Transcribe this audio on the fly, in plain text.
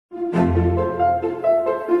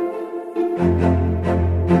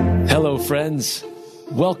friends.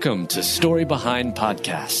 Welcome to Story Behind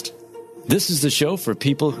Podcast. This is the show for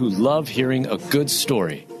people who love hearing a good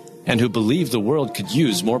story and who believe the world could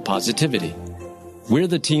use more positivity. We're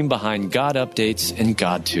the team behind God Updates and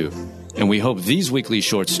God Too, and we hope these weekly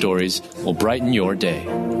short stories will brighten your day.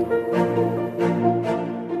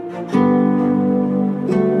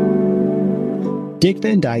 Dick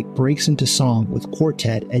Van Dyke breaks into song with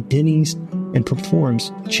Quartet at Denny's and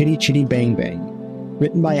performs Chitty Chitty Bang Bang,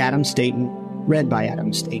 written by Adam Staten, read by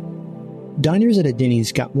Adam Staten. Diners at a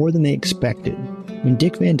Denny's got more than they expected when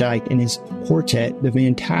Dick Van Dyke and his quartet, the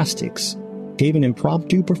Fantastics, gave an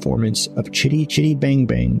impromptu performance of Chitty Chitty Bang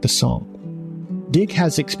Bang, the song. Dick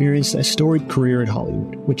has experienced a storied career in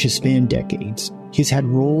Hollywood, which has spanned decades. He's had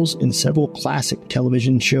roles in several classic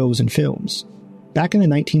television shows and films. Back in the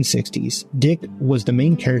 1960s, Dick was the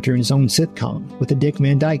main character in his own sitcom with The Dick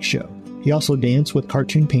Van Dyke Show. He also danced with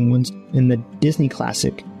cartoon penguins in the Disney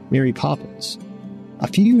classic Mary Poppins. A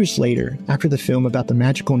few years later, after the film about the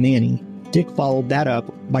magical nanny, Dick followed that up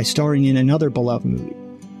by starring in another beloved movie.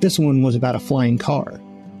 This one was about a flying car,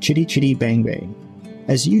 Chitty Chitty Bang Bang.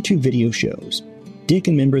 As YouTube video shows, Dick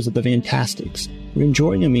and members of the Fantastics were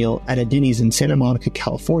enjoying a meal at a Denny's in Santa Monica,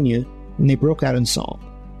 California, when they broke out in song.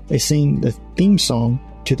 They sang the theme song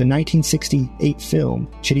to the 1968 film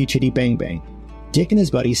Chitty Chitty Bang Bang. Dick and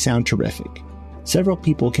his buddies sound terrific. Several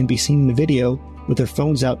people can be seen in the video with their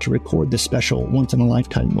phones out to record the special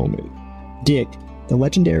once-in-a-lifetime moment. Dick, the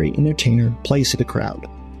legendary entertainer, plays to the crowd,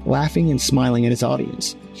 laughing and smiling at his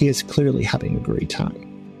audience. He is clearly having a great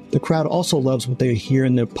time. The crowd also loves what they hear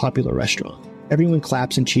in the popular restaurant. Everyone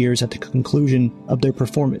claps and cheers at the conclusion of their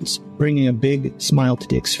performance, bringing a big smile to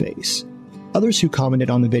Dick's face. Others who commented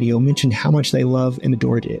on the video mentioned how much they love and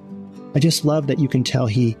adore Dick. I just love that you can tell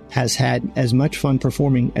he has had as much fun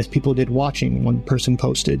performing as people did watching, one person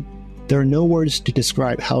posted. There are no words to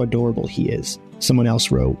describe how adorable he is, someone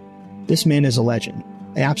else wrote. This man is a legend.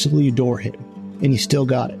 I absolutely adore him. And he still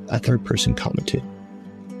got it, a third person commented.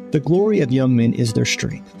 The glory of young men is their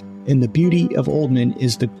strength, and the beauty of old men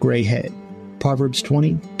is the gray head. Proverbs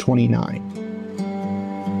 20:29.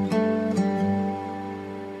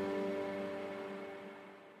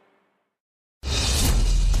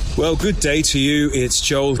 Well, good day to you. It's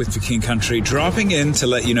Joel with The King Country, dropping in to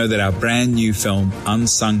let you know that our brand new film,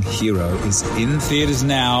 Unsung Hero, is in theaters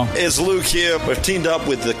now. It's Luke here. We've teamed up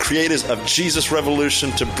with the creators of Jesus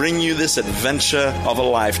Revolution to bring you this adventure of a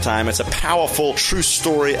lifetime. It's a powerful, true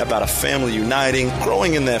story about a family uniting,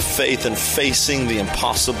 growing in their faith, and facing the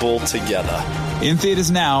impossible together. In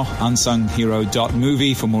theaters now,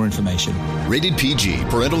 unsunghero.movie for more information. Rated PG.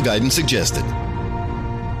 Parental guidance suggested.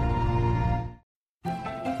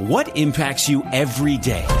 What impacts you every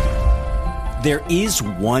day? There is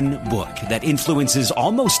one book that influences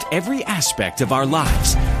almost every aspect of our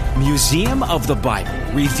lives. Museum of the Bible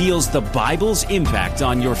reveals the Bible's impact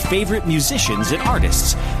on your favorite musicians and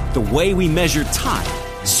artists, the way we measure time,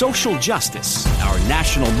 social justice, our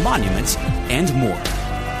national monuments, and more.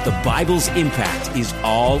 The Bible's impact is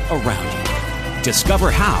all around you. Discover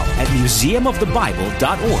how at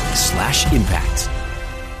museumofthebible.org/impact.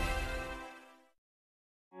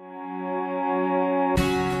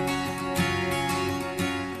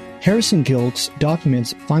 Harrison Gilks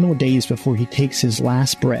documents final days before he takes his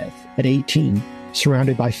last breath at 18,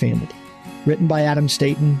 surrounded by family. Written by Adam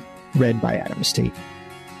Staten, read by Adam Staten.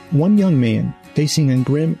 One young man, facing a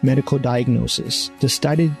grim medical diagnosis,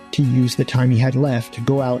 decided to use the time he had left to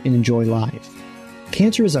go out and enjoy life.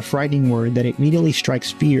 Cancer is a frightening word that immediately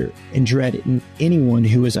strikes fear and dread in anyone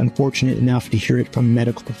who is unfortunate enough to hear it from a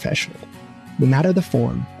medical professional. No matter the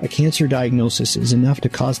form, a cancer diagnosis is enough to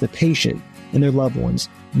cause the patient and their loved ones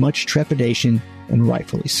much trepidation, and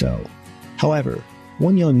rightfully so. However,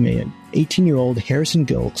 one young man, 18-year-old Harrison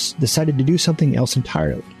Gilks, decided to do something else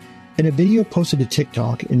entirely. In a video posted to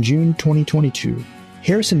TikTok in June 2022,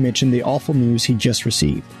 Harrison mentioned the awful news he just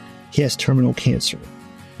received. He has terminal cancer.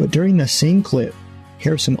 But during the same clip,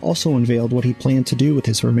 Harrison also unveiled what he planned to do with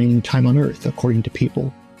his remaining time on Earth, according to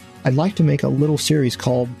People. I'd like to make a little series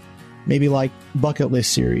called, maybe like Bucket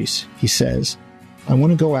List Series, he says. I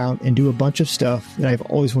want to go out and do a bunch of stuff that I've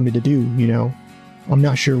always wanted to do, you know. I'm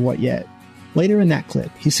not sure what yet. Later in that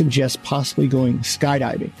clip, he suggests possibly going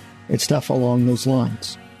skydiving and stuff along those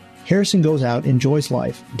lines. Harrison goes out and enjoys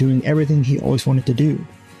life, doing everything he always wanted to do.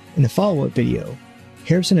 In the follow-up video,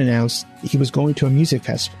 Harrison announced he was going to a music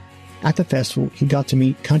festival. At the festival, he got to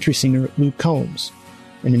meet country singer Luke Combs.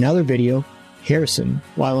 In another video, Harrison,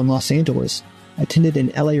 while in Los Angeles, attended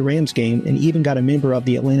an LA Rams game and even got a member of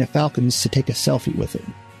the Atlanta Falcons to take a selfie with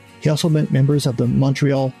him. He also met members of the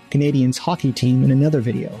Montreal Canadiens hockey team in another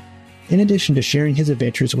video. In addition to sharing his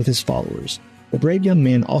adventures with his followers, the brave young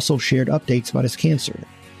man also shared updates about his cancer.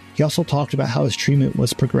 He also talked about how his treatment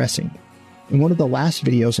was progressing. In one of the last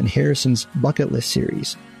videos in Harrison's bucket list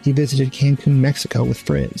series, he visited Cancun, Mexico with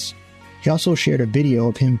friends. He also shared a video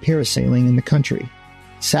of him parasailing in the country.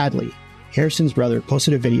 Sadly, Harrison's brother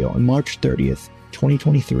posted a video on March 30th,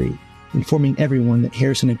 2023, informing everyone that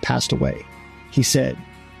Harrison had passed away. He said,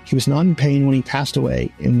 he was not in pain when he passed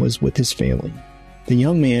away and was with his family. The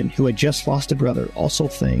young man, who had just lost a brother, also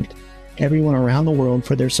thanked everyone around the world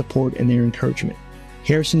for their support and their encouragement.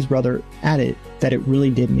 Harrison's brother added that it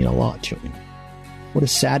really did mean a lot to him. What a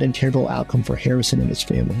sad and terrible outcome for Harrison and his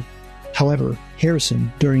family. However,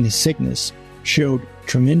 Harrison, during his sickness, showed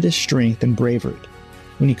tremendous strength and bravery.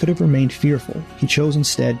 When he could have remained fearful, he chose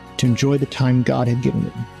instead to enjoy the time God had given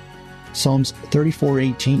him. Psalms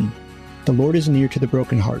 34:18. The Lord is near to the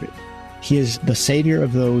brokenhearted. He is the Savior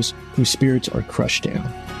of those whose spirits are crushed down.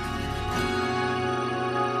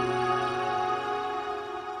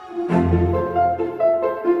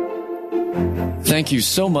 Thank you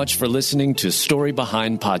so much for listening to Story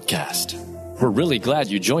Behind Podcast. We're really glad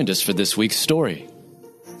you joined us for this week's story.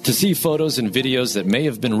 To see photos and videos that may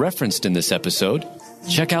have been referenced in this episode,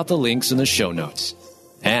 check out the links in the show notes.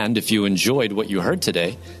 And if you enjoyed what you heard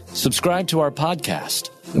today, subscribe to our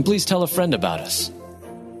podcast, and please tell a friend about us.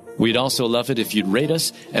 We'd also love it if you'd rate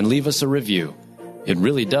us and leave us a review. It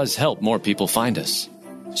really does help more people find us.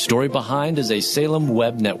 Story Behind is a Salem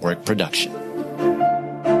Web Network production.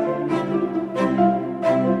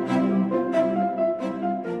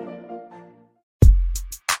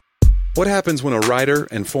 What happens when a writer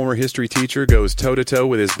and former history teacher goes toe-to-toe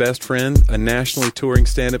with his best friend, a nationally touring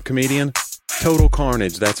stand-up comedian? Total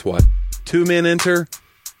carnage, that's what. 2 men enter,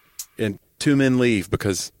 and 2 men leave,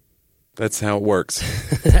 because that's how it works.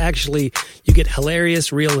 Actually, you get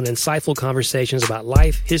hilarious, real, and insightful conversations about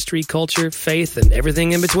life, history, culture, faith, and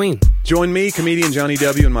everything in between. Join me, comedian Johnny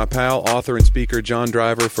W., and my pal, author and speaker John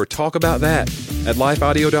Driver for Talk About That at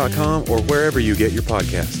lifeaudio.com or wherever you get your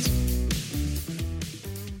podcasts.